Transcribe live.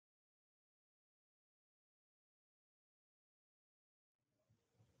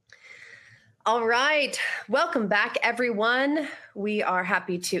All right. Welcome back, everyone. We are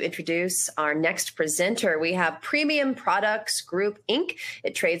happy to introduce our next presenter. We have Premium Products Group, Inc.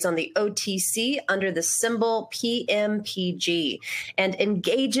 It trades on the OTC under the symbol PMPG and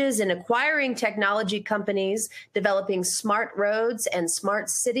engages in acquiring technology companies developing smart roads and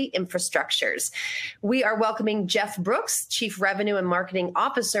smart city infrastructures. We are welcoming Jeff Brooks, Chief Revenue and Marketing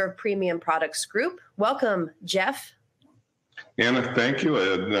Officer of Premium Products Group. Welcome, Jeff. Anna, thank you.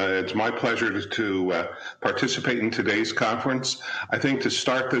 It's my pleasure to participate in today's conference. I think to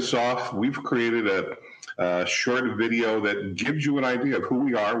start this off, we've created a short video that gives you an idea of who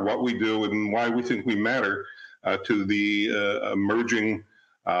we are, what we do, and why we think we matter to the emerging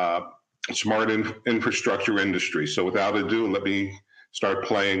smart infrastructure industry. So without ado, let me start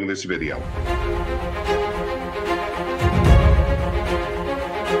playing this video.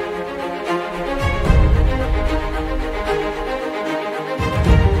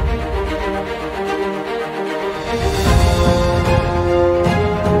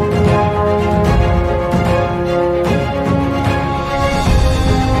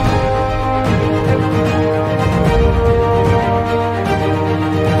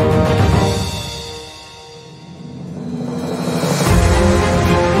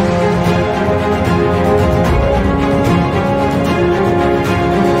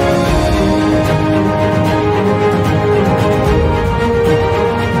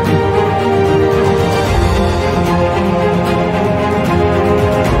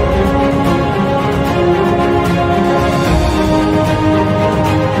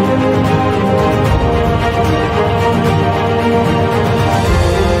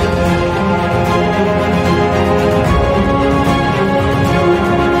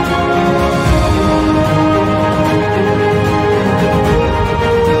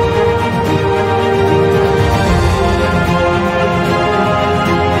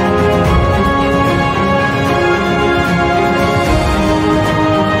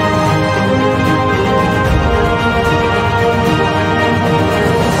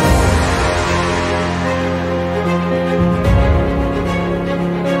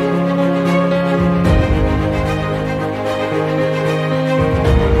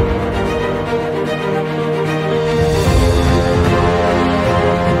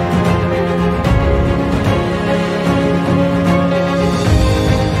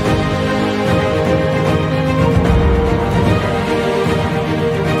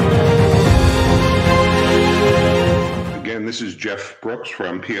 This is Jeff Brooks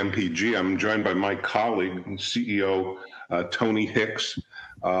from PMPG. I'm joined by my colleague, CEO Tony Hicks.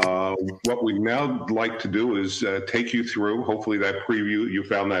 What we'd now like to do is take you through, hopefully that preview, you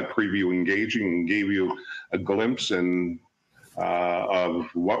found that preview engaging and gave you a glimpse of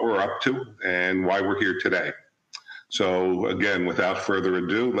what we're up to and why we're here today. So again, without further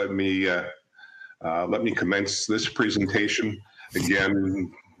ado, let me commence this presentation.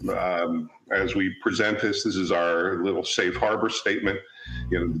 Again, as we present this is our little safe harbor statement.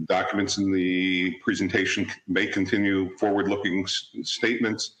 The documents in the presentation may continue forward-looking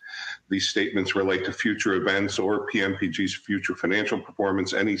statements. These statements relate to future events or PMPG's future financial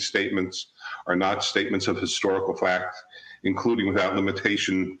performance. Any statements are not statements of historical fact, including without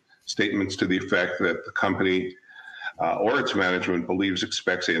limitation statements to the effect that the company or its management believes,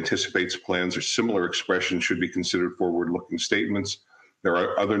 expects, anticipates, plans, or similar expressions should be considered forward-looking statements. There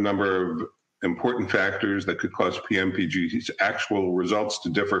are other number of important factors that could cause PMPG's actual results to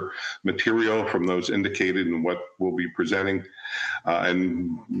differ material from those indicated in what we'll be presenting.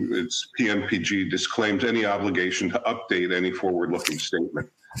 And its PMPG disclaims any obligation to update any forward-looking statement.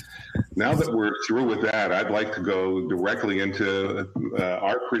 Now that we're through with that, I'd like to go directly into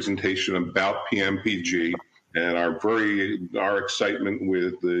our presentation about PMPG and our excitement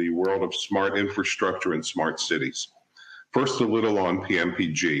with the world of smart infrastructure and smart cities. First, a little on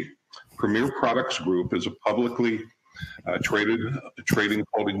PMPG. Premier Products Group is a publicly trading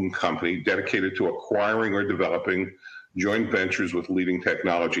holding company dedicated to acquiring or developing joint ventures with leading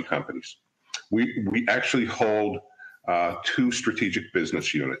technology companies. We actually hold two strategic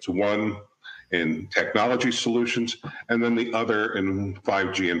business units, one in technology solutions and then the other in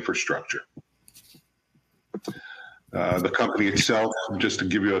 5G infrastructure. The company itself, just to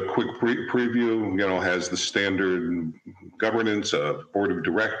give you a quick preview, has the standard governance of board of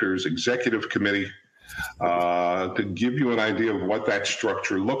directors, executive committee. To give you an idea of what that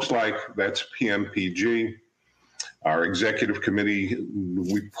structure looks like, that's PMPG. Our executive committee,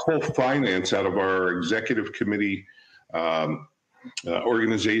 we pull finance out of our executive committee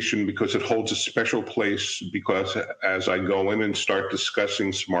organization because it holds a special place, because as I go in and start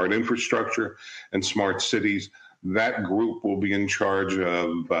discussing smart infrastructure and smart cities, that group will be in charge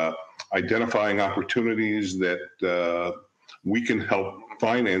of identifying opportunities that we can help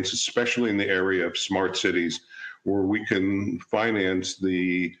finance, especially in the area of smart cities, where we can finance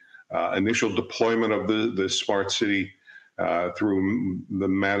the initial deployment of the smart city through the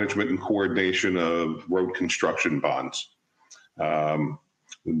management and coordination of road construction bonds.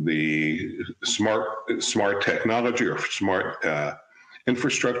 The smart technology or smart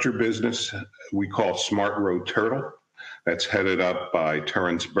infrastructure business we call Smart Road Turtle. That's headed up by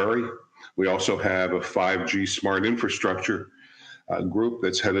Terrence Berry. We also have a 5G smart infrastructure group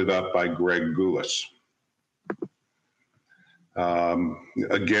that's headed up by Greg Goulas.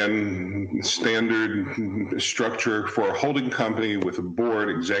 Again, standard structure for a holding company with a board,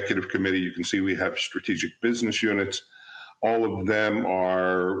 executive committee. You can see we have strategic business units. All of them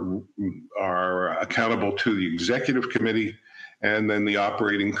are accountable to the executive committee, and then the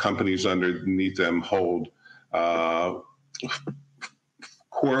operating companies underneath them hold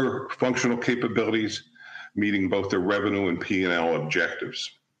core functional capabilities, meeting both the revenue and P&L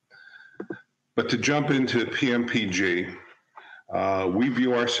objectives. But to jump into PMPG, we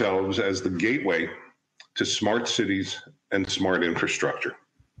view ourselves as the gateway to smart cities and smart infrastructure.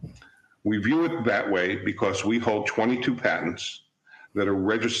 We view it that way because we hold 22 patents that are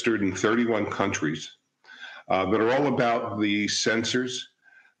registered in 31 countries that are all about the sensors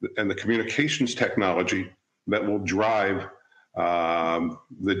and the communications technology that will drive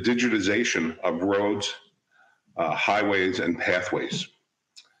the digitization of roads, highways, and pathways.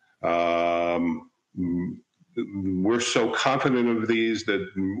 We're so confident of these that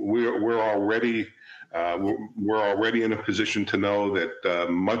we're already in a position to know that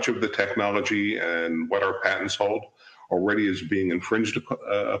much of the technology and what our patents hold already is being infringed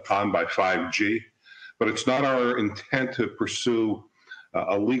upon by 5G. But it's not our intent to pursue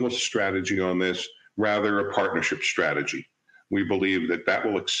a legal strategy on this, rather a partnership strategy. We believe that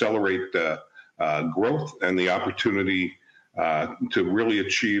will accelerate growth and the opportunity to really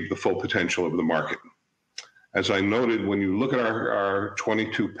achieve the full potential of the market. As I noted, when you look at our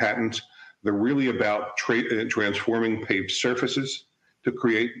 22 patents, they're really about transforming paved surfaces to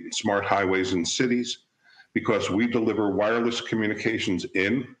create smart highways and cities, because we deliver wireless communications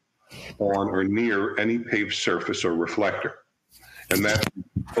in, on, or near any paved surface or reflector. And that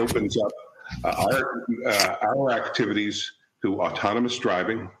opens up our activities to autonomous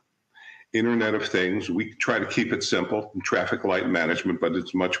driving, Internet of Things. We try to keep it simple, traffic light management, but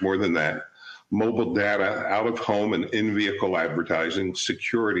it's much more than that. Mobile data, out of home and in-vehicle advertising,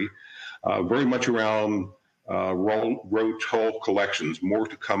 security, very much around road toll collections, more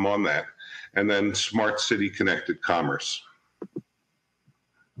to come on that, and then smart city connected commerce.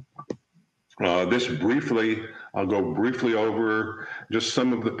 I'll go briefly over just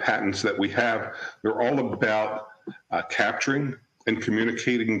some of the patents that we have. They're all about capturing and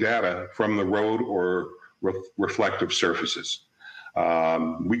communicating data from the road or reflective surfaces.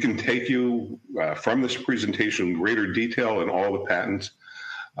 We can take you from this presentation in greater detail in all the patents,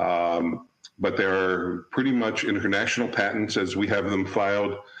 but they're pretty much international patents as we have them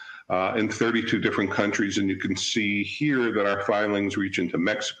filed in 32 different countries. And you can see here that our filings reach into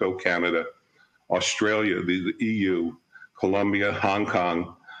Mexico, Canada, Australia, the EU, Colombia, Hong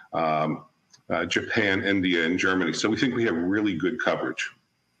Kong, Japan, India, and Germany. So we think we have really good coverage.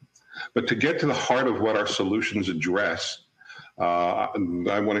 But to get to the heart of what our solutions address, I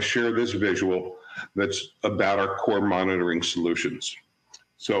want to share this visual that's about our core monitoring solutions.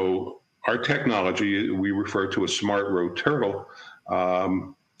 So our technology, we refer to as Smart Road Turtle,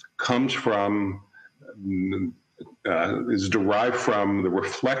 is derived from the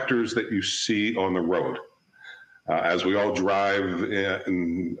reflectors that you see on the road. As we all drive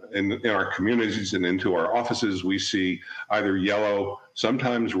in our communities and into our offices, we see either yellow,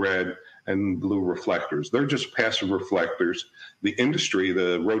 sometimes red, and blue reflectors. They're just passive reflectors. The industry,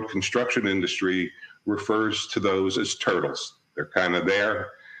 the road construction industry, refers to those as turtles. They're kind of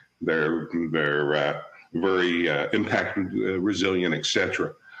there. They're very impact resilient,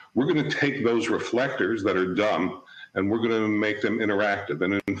 etc. We're going to take those reflectors that are dumb and we're going to make them interactive.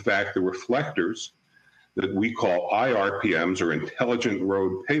 And in fact, the reflectors that we call IRPMs, or intelligent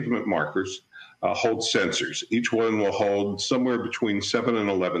road pavement markers, hold sensors. Each one will hold somewhere between 7 and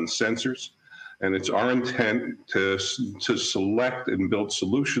 11 sensors. And it's our intent to select and build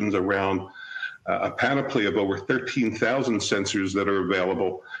solutions around a panoply of over 13,000 sensors that are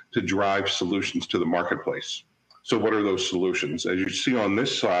available to drive solutions to the marketplace. So what are those solutions? As you see on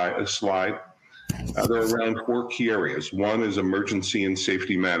this slide, they're around 4 key areas. One is emergency and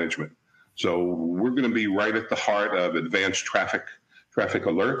safety management. So we're going to be right at the heart of advanced traffic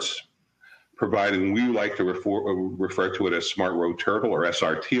alerts, providing, we like to refer to it as Smart Road Turtle or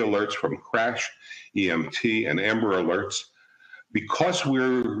SRT alerts from crash, EMT, and Amber alerts. Because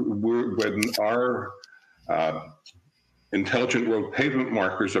when our intelligent road pavement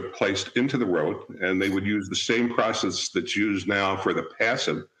markers are placed into the road, and they would use the same process that's used now for the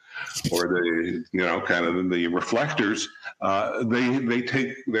passive or the, kind of the reflectors,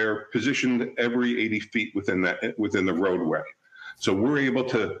 they're positioned every 80 feet within the roadway. So we're able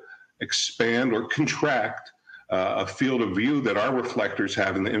to expand or contract a field of view that our reflectors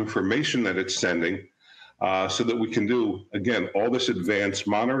have and the information that it's sending, so that we can do, again, all this advanced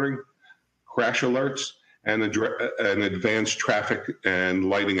monitoring, crash alerts, and advanced traffic and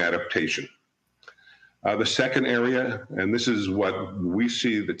lighting adaptation. The second area, and this is what we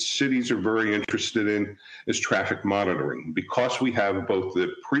see that cities are very interested in, is traffic monitoring. Because we have both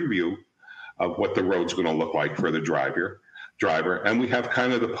the preview of what the road's going to look like for the driver, and we have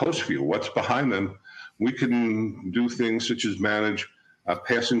kind of the post view, what's behind them. We can do things such as manage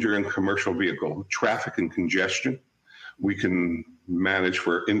passenger and commercial vehicle traffic and congestion. We can manage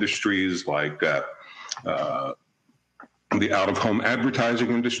for industries like the out-of-home advertising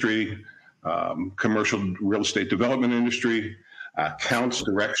industry, commercial real estate development industry, counts,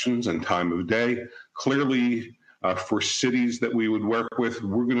 directions, and time of day. Clearly, for cities that we would work with,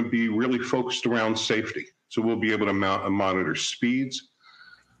 we're going to be really focused around safety. So we'll be able to monitor speeds,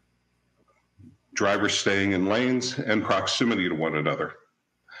 drivers staying in lanes, and proximity to one another.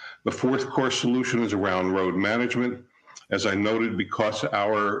 The fourth core solution is around road management. As I noted, because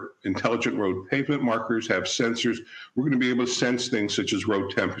our intelligent road pavement markers have sensors, we're going to be able to sense things such as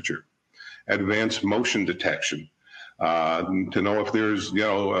road temperature, advanced motion detection, to know if there's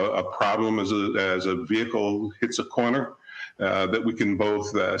a problem as a vehicle hits a corner, that we can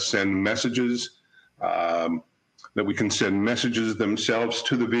both send messages, that we can send messages themselves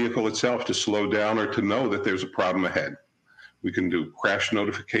to the vehicle itself to slow down or to know that there's a problem ahead. We can do crash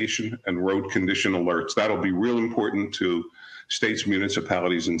notification and road condition alerts. That'll be real important to states,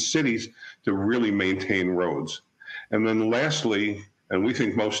 municipalities, and cities to really maintain roads. And then lastly, and we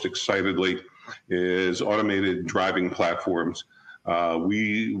think most excitedly, is automated driving platforms.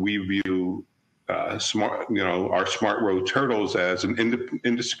 We view our Smart Road Turtles as an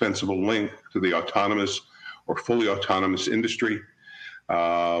indispensable link to the autonomous or fully autonomous industry,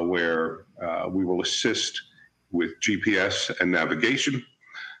 where we will assist with GPS and navigation,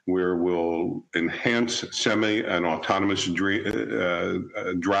 where we'll enhance semi and autonomous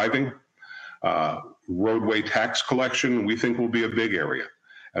driving. Roadway tax collection, we think, will be a big area.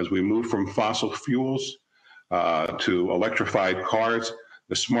 As we move from fossil fuels to electrified cars,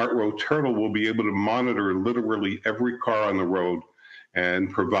 the Smart Road Turtle will be able to monitor literally every car on the road and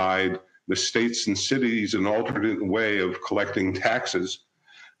provide the states and cities an alternate way of collecting taxes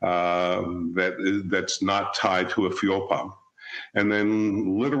that's not tied to a fuel pump. And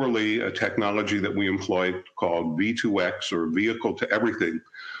then literally a technology that we employ called V2X, or vehicle to everything,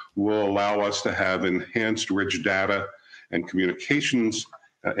 will allow us to have enhanced rich data and communications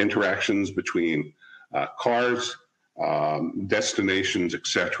interactions between cars, destinations,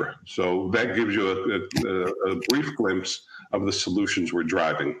 etc. So that gives you a brief glimpse of the solutions we're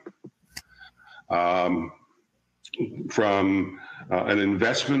driving. From an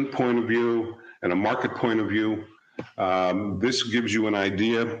investment point of view and a market point of view, this gives you an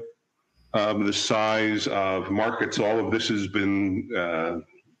idea of the size of markets. All of this has been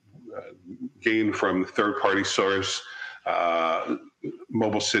gained from third-party source,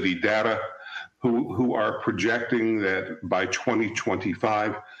 Mobile City Data, who are projecting that by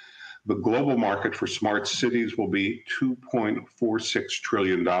 2025, the global market for smart cities will be $2.46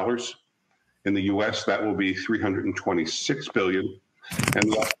 trillion. In the U.S., that will be $326 billion.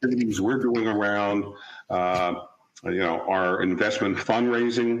 And the activities we're doing around, our investment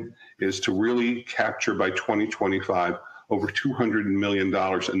fundraising is to really capture by 2025 over $200 million,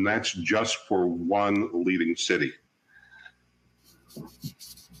 and that's just for one leading city.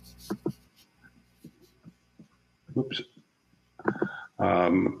 Oops.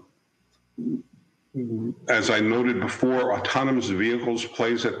 As I noted before, autonomous vehicles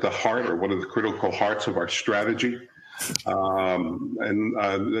plays at the heart, or one of the critical hearts of our strategy.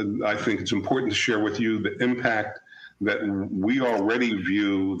 And I think it's important to share with you the impact that we already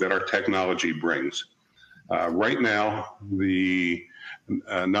view that our technology brings. Right now, the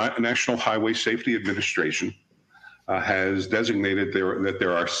National Highway Safety Administration has designated that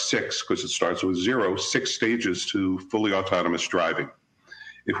there are six, because it starts with 6 stages to fully autonomous driving.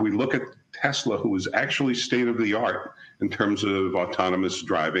 If we look at Tesla, who is actually state-of-the-art in terms of autonomous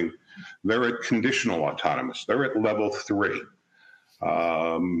driving, they're at conditional autonomous. They're at level 3.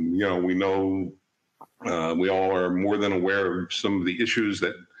 We know we all are more than aware of some of the issues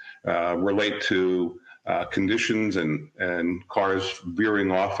that relate to conditions and cars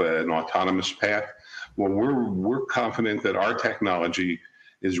veering off an autonomous path. Well, we're confident that our technology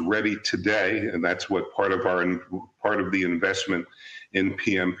is ready today, and that's what part of the investment in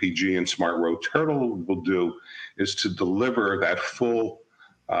PMPG and SmartRoads Turtle will do, is to deliver that full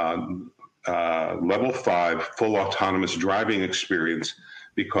level 5 full autonomous driving experience,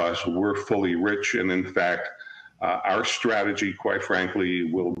 because we're fully rich. And in fact, our strategy, quite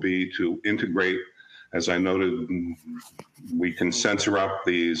frankly, will be to integrate, as I noted, we can sensor up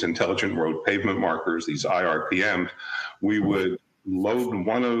these intelligent road pavement markers, these IRPMs. We would load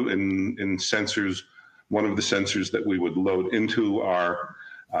one of the sensors that we would load into our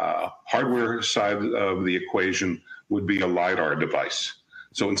hardware side of the equation would be a LiDAR device.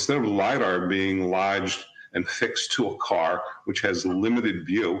 So instead of LiDAR being lodged and fixed to a car, which has limited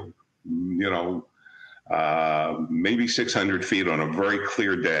view, maybe 600 feet on a very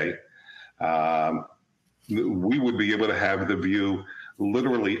clear day, we would be able to have the view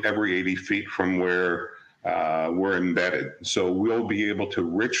literally every 80 feet from where we're embedded. So we'll be able to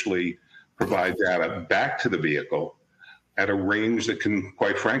richly provide data back to the vehicle at a range that can,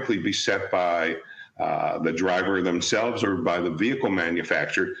 quite frankly, be set by the driver themselves or by the vehicle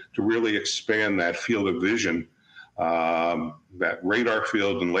manufacturer, to really expand that field of vision, that radar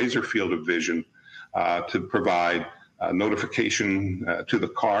field and laser field of vision, to provide notification to the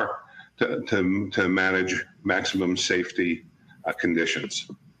car to manage maximum safety conditions.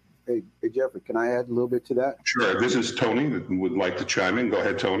 Hey, Jeffrey, can I add a little bit to that? Sure. This is Tony that would like to chime in. Go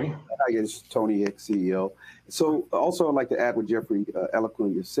ahead, Tony. Hi, it's Tony Hicks, CEO. So also I'd like to add what Jeffrey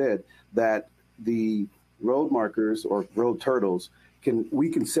eloquently said, that the road markers or road turtles, we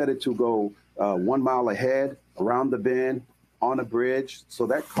can set it to go 1 mile ahead, around the bend, on a bridge. So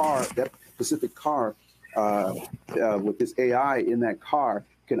that specific car, with this AI in that car,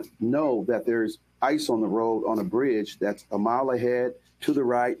 can know that there's ice on the road on a bridge that's a mile ahead, to the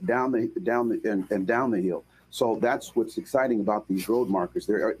right, down the hill. So that's what's exciting about these road markers.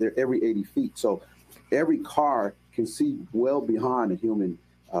 They're every 80 feet. So every car can see well beyond a human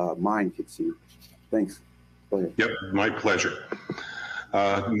mind can see. Thanks. Go ahead. Yep, my pleasure.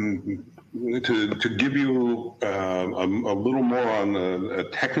 To give you a little more on a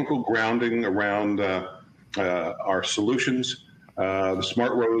technical grounding around our solutions, the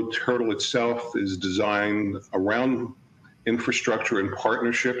SmartRoads Turtle itself is designed around infrastructure and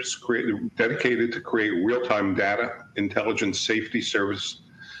partnerships dedicated to create real-time data, intelligence, safety service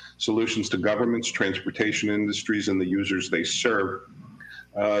solutions to governments, transportation industries, and the users they serve.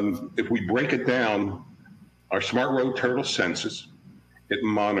 If we break it down, our SmartRoads Turtle senses, it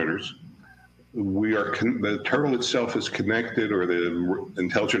monitors. The turtle itself is connected, or the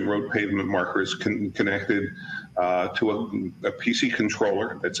intelligent road pavement marker is connected to a PC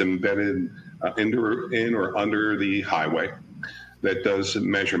controller that's embedded in or under the highway that does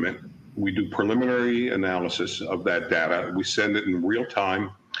measurement. We do preliminary analysis of that data. We send it in real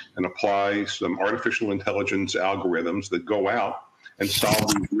time and apply some artificial intelligence algorithms that go out and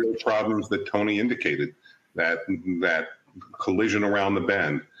solve these real problems that Tony indicated, that collision around the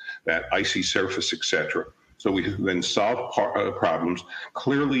bend, that icy surface, etc. So we then solve problems.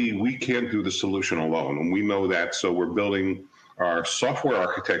 Clearly, we can't do the solution alone, and we know that, so we're building our software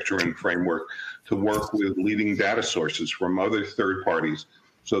architecture and framework to work with leading data sources from other third parties,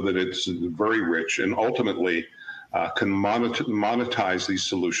 so that it's very rich and ultimately can monetize these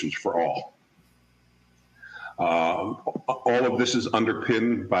solutions for all. All of this is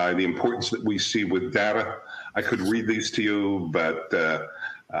underpinned by the importance that we see with data. I could read these to you, but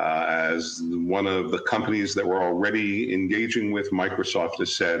as one of the companies that we're already engaging with, Microsoft,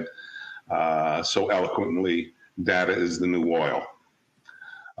 has said so eloquently, data is the new oil.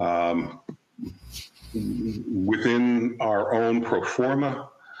 Within our own pro forma,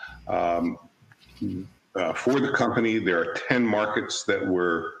 for the company, there are 10 markets that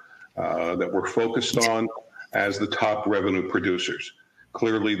we're focused on as the top revenue producers.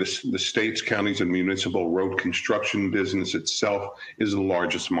 Clearly, the states, counties, and municipal road construction business itself is the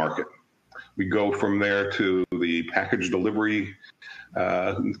largest market. We go from there to the package delivery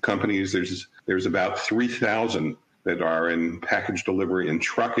companies. There's about 3,000 that are in package delivery and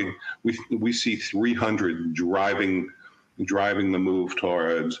trucking. We see 300 driving the move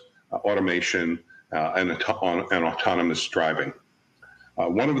towards automation and autonomous driving.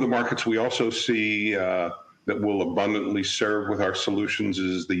 One of the markets we also see that will abundantly serve with our solutions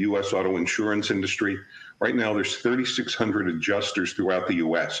is the U.S. auto insurance industry. Right now, there's 3,600 adjusters throughout the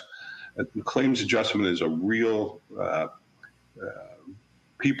U.S. Claims adjustment is a real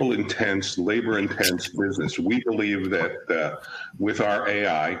people intense, labor intense business. We believe that with our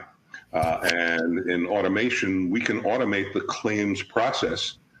AI and in automation, we can automate the claims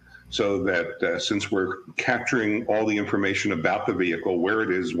process so that since we're capturing all the information about the vehicle, where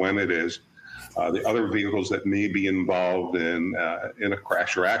it is, when it is, the other vehicles that may be involved in a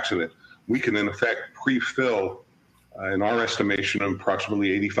crash or accident, we can in effect pre-fill, in our estimation,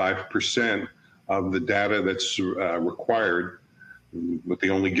 approximately 85% of the data that's required, with the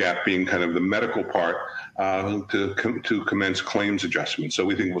only gap being kind of the medical part, to commence claims adjustment. So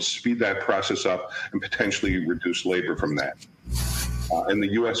we think we'll speed that process up and potentially reduce labor from that. In the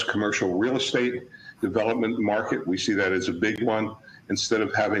U.S. commercial real estate development market, we see that as a big one. Instead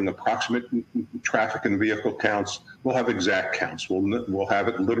of having approximate traffic and vehicle counts, we'll have exact counts. We'll have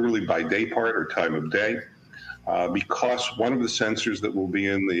it literally by day part or time of day. Because one of the sensors that will be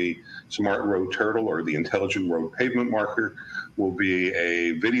in the Smart Road Turtle or the Intelligent Road Pavement Marker will be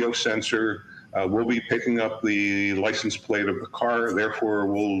a video sensor. We'll be picking up the license plate of the car. Therefore,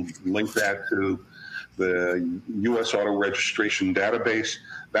 we'll link that to the U.S. auto registration database.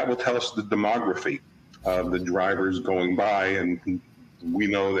 That will tell us the demography of the drivers going by. And we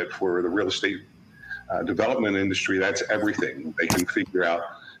know that for the real estate development industry, that's everything. They can figure out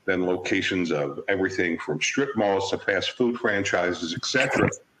then locations of everything from strip malls to fast food franchises, et cetera,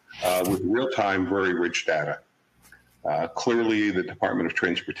 with real-time, very rich data. Clearly, the Department of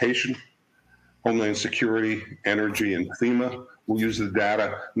Transportation, Homeland Security, Energy, and FEMA will use the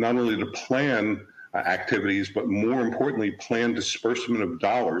data not only to plan activities, but more importantly, plan disbursement of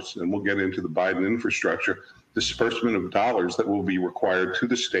dollars, and we'll get into the Biden infrastructure, disbursement of dollars that will be required to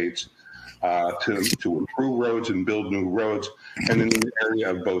the states to improve roads and build new roads. And in the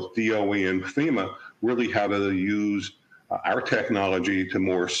area of both DOE and FEMA, really how to use our technology to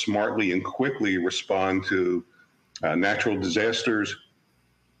more smartly and quickly respond to natural disasters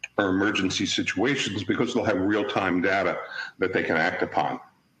or emergency situations, because they'll have real-time data that they can act upon.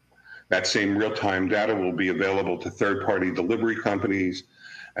 That same real-time data will be available to third-party delivery companies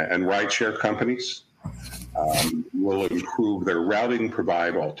and rideshare companies. Will improve their routing,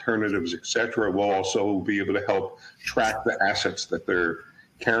 provide alternatives, et cetera. We'll also be able to help track the assets that they're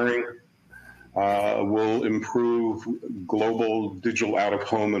carrying. Will improve global digital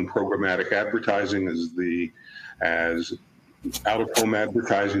out-of-home and programmatic advertising as out-of-home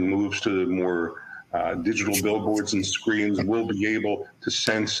advertising moves to more digital billboards and screens. We'll be able to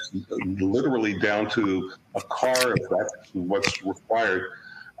sense literally down to a car, if that's what's required,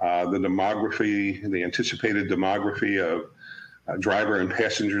 the demography, the anticipated demography of driver and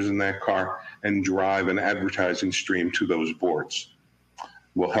passengers in that car, and drive an advertising stream to those boards.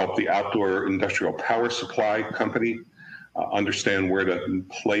 We'll help the outdoor industrial power supply company understand where to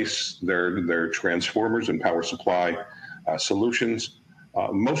place their transformers and power supply solutions.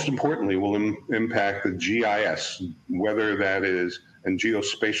 Most importantly, will impact the GIS, whether that is, and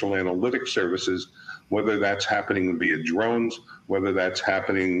geospatial analytics services, whether that's happening via drones, whether that's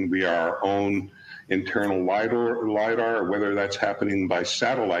happening via our own internal LiDAR, or whether that's happening by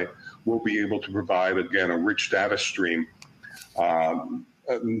satellite. We'll be able to provide, again, a rich data stream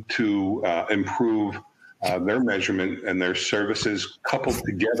to improve their measurement and their services. Coupled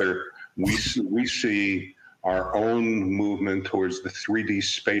together, we see our own movement towards the 3D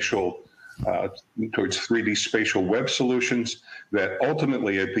spatial web solutions that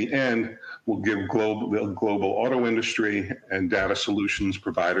ultimately at the end will give the global auto industry and data solutions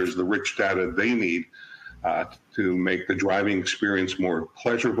providers the rich data they need to make the driving experience more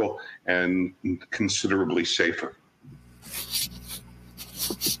pleasurable and considerably safer.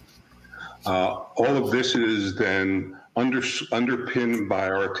 All of this is then underpinned by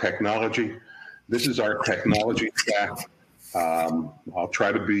our technology. This is our technology stack. I'll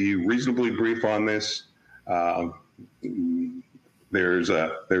try to be reasonably brief on this. There's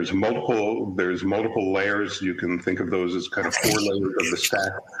multiple layers. You can think of those as kind of 4 layers of the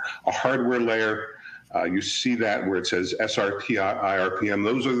stack. A hardware layer, you see that where it says SRT, IRPM.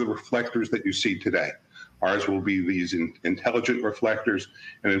 Those are the reflectors that you see today. Ours will be these intelligent reflectors,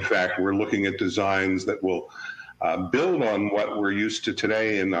 and in fact, we're looking at designs that will build on what we're used to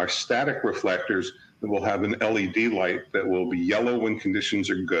today in our static reflectors. That will have an LED light that will be yellow when conditions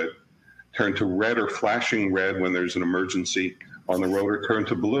are good, turn to red or flashing red when there's an emergency on the road, or turn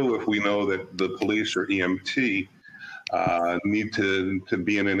to blue if we know that the police or EMT need to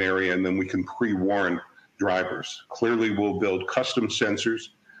be in an area, and then we can pre-warn drivers. Clearly, we'll build custom sensors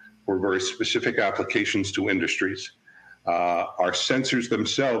for very specific applications to industries. Our sensors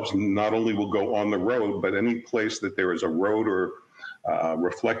themselves not only will go on the road, but any place that there is a road or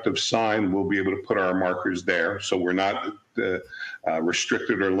reflective sign, we'll be able to put our markers there. So we're not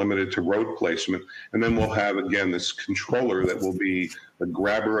restricted or limited to road placement. And then we'll have, again, this controller that will be the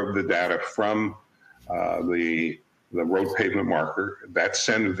grabber of the data from the road pavement marker. That's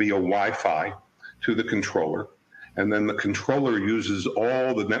sent via Wi-Fi to the controller. And then the controller uses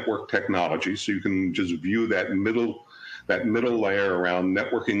all the network technology. So you can just view that middle layer around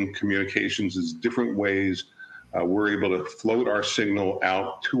networking communications as different ways we're able to float our signal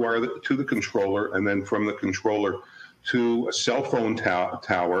out to the controller, and then from the controller to a cell phone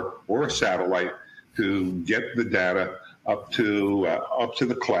tower or a satellite to get the data up to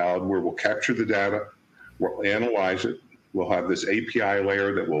the cloud, where we'll capture the data, we'll analyze it, we'll have this API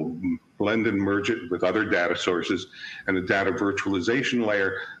layer that will blend and merge it with other data sources, and a data virtualization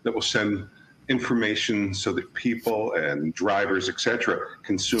layer that will send information so that people and drivers, etc.,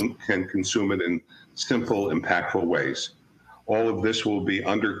 can consume it in simple, impactful ways. All of this will be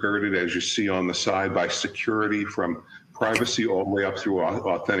undergirded, as you see on the side, by security from privacy all the way up through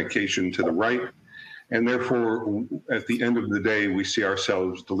authentication to the right. And therefore, at the end of the day, we see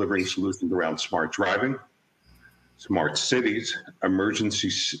ourselves delivering solutions around smart driving, smart cities,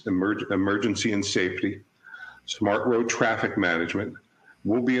 emergency and safety, smart road traffic management.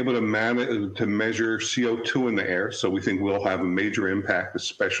 We'll be able to measure CO2 in the air, so we think we'll have a major impact,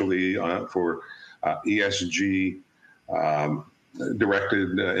 especially for ESG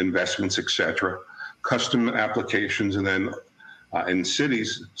directed investments, etc. Custom applications, and then in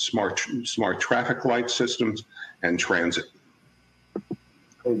cities, smart traffic light systems and transit.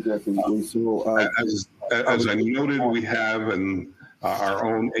 Exactly. So, as I noted, we have our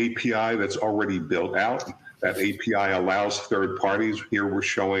own API that's already built out. That API allows third parties. Here we're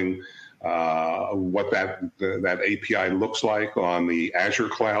showing what that API looks like on the Azure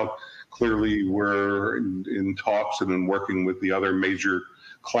cloud. Clearly, we're in talks and in working with the other major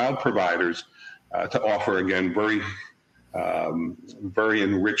cloud providers to offer, again, very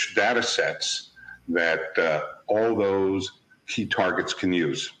enriched data sets that all those key targets can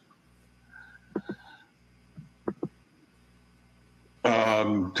use.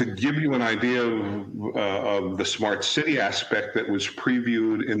 To give you an idea of the smart city aspect that was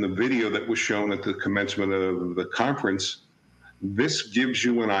previewed in the video that was shown at the commencement of the conference, this gives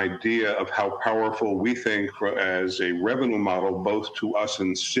you an idea of how powerful we think as a revenue model, both to us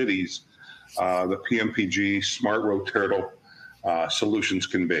and cities, the PMPG Smart Road Turtle solutions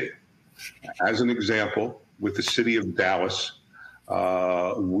can be. As an example, with the city of Dallas,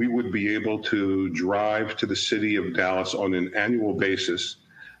 we would be able to drive to the city of Dallas on an annual basis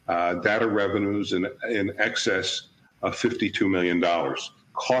data revenues in excess of $52 million.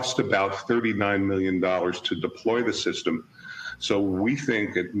 Cost about $39 million to deploy the system. So we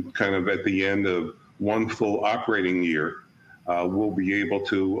think at the end of one full operating year, we'll be able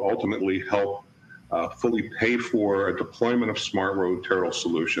to ultimately help fully pay for a deployment of Smart Road Turtle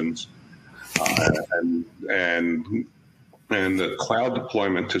solutions and the cloud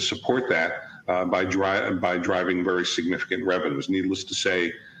deployment to support that by driving very significant revenues. Needless to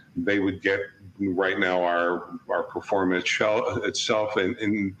say, they would get right now our performance itself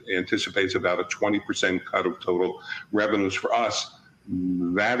and anticipates about a 20% cut of total revenues for us.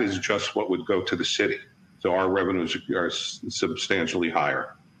 That is just what would go to the city. So our revenues are substantially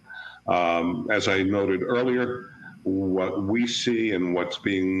higher. As I noted earlier, what we see and what's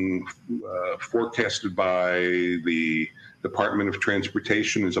being forecasted by the Department of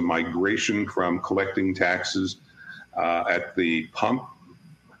Transportation is a migration from collecting taxes at the pump,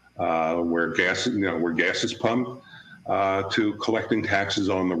 where gas is pumped, to collecting taxes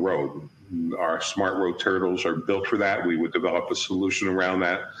on the road. Our Smart Road Turtles are built for that. We would develop a solution around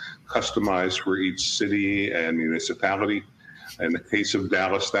that, customized for each city and municipality. In the case of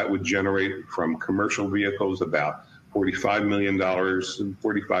Dallas, that would generate from commercial vehicles about $45 million,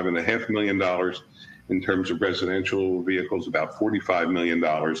 $45.5 million. In terms of residential vehicles, about $45 million.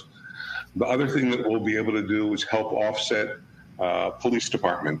 The other thing that we'll be able to do is help offset police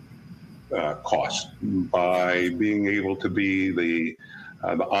department costs by being able to be the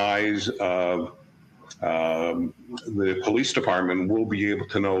eyes of the police department. Will be able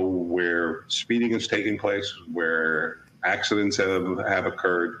to know where speeding is taking place, where accidents have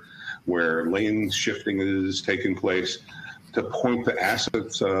occurred, where lane shifting is taking place, to point the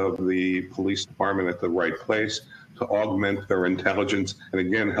assets of the police department at the right place, to augment their intelligence, and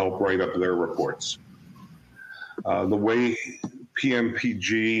again, help write up their reports. The way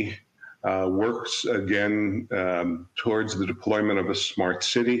PMPG works, again, towards the deployment of a smart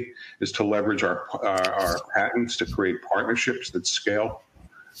city is to leverage our patents to create partnerships that scale.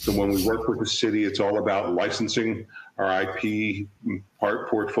 So when we work with the city, it's all about licensing our IP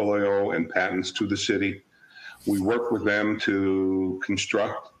portfolio and patents to the city. We work with them to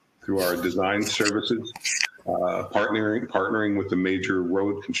construct through our design services, partnering with the major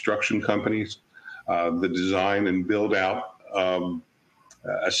road construction companies, the design and build out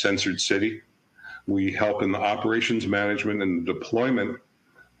a censored city. We help in the operations management and the deployment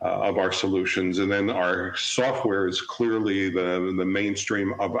of our solutions. And then our software is clearly the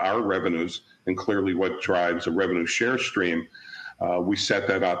mainstream of our revenues and clearly what drives a revenue share stream. We set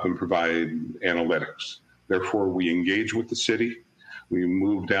that up and provide analytics. Therefore, we engage with the city. We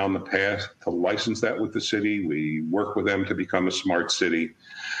move down the path to license that with the city. We work with them to become a smart city.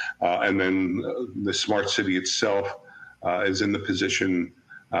 And then the smart city itself is in the position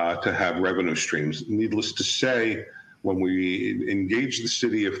to have revenue streams. Needless to say, when we engage the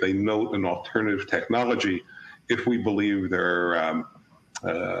city, if they note an alternative technology, if we believe they're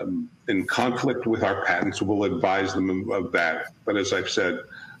in conflict with our patents, we'll advise them of that. But as I've said,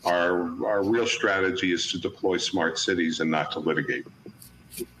 our real strategy is to deploy smart cities and not to litigate.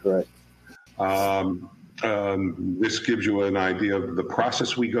 Correct. This gives you an idea of the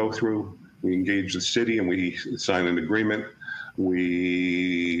process we go through. We engage the city and we sign an agreement.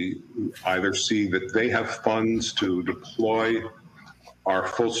 We either see that they have funds to deploy our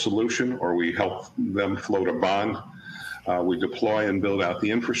full solution or we help them float a bond. We deploy and build out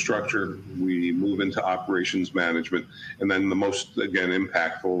the infrastructure. We move into operations management. And then the most, again,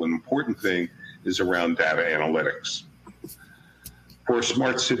 impactful and important thing is around data analytics. For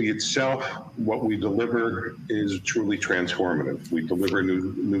Smart City itself, what we deliver is truly transformative. We deliver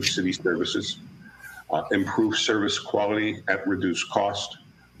new city services, improve service quality at reduced cost.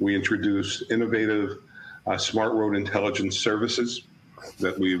 We introduce innovative smart road intelligence services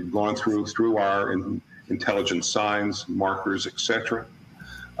that we've gone through our intelligent signs, markers, etc.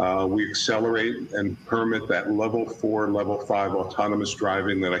 We accelerate and permit that level 4, level 5 autonomous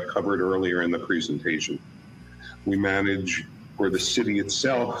driving that I covered earlier in the presentation. We manage for the city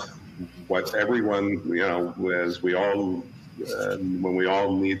itself what everyone, as we all, when we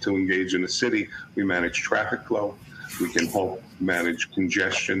all need to engage in a city, we manage traffic flow. We can help manage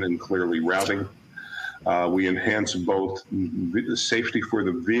congestion and clearly routing. We enhance both the safety for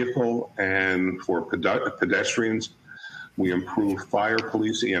the vehicle and for pedestrians. We improve fire,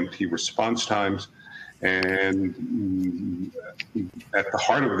 police, EMT response times. And at the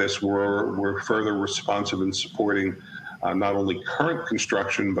heart of this, we're further responsive in supporting not only current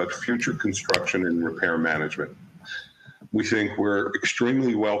construction, but future construction and repair management. We think we're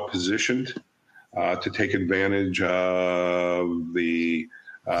extremely well positioned to take advantage of the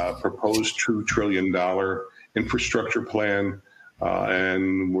proposed $2 trillion infrastructure plan,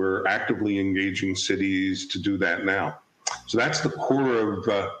 and we're actively engaging cities to do that now. So that's the core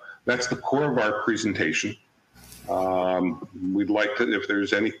of our presentation. We'd like to, if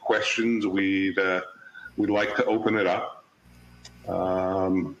there's any questions, we'd like to open it up,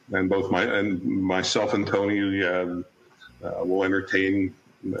 and both myself and Tony will entertain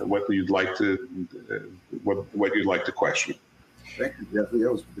what you'd like to question. Thank you, Jeffrey.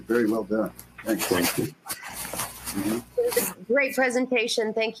 That was very well done. Thank you. Mm-hmm. It was a great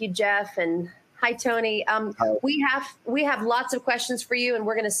presentation. Thank you, Jeff. And hi, Tony. We have lots of questions for you, and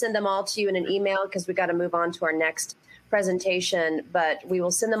we're going to send them all to you in an email because we got to move on to our next presentation. But we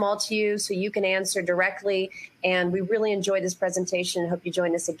will send them all to you so you can answer directly. And we really enjoyed this presentation. Hope you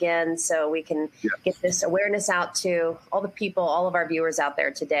join us again so we can get this awareness out to all the people, all of our viewers out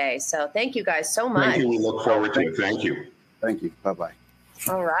there today. So thank you guys so much. Thank you. We look forward to it. Thank you. Thank you. Bye-bye.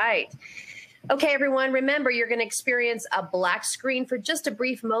 All right. Okay, everyone, remember, you're going to experience a black screen for just a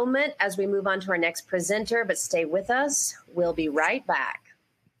brief moment as we move on to our next presenter, but stay with us. We'll be right back.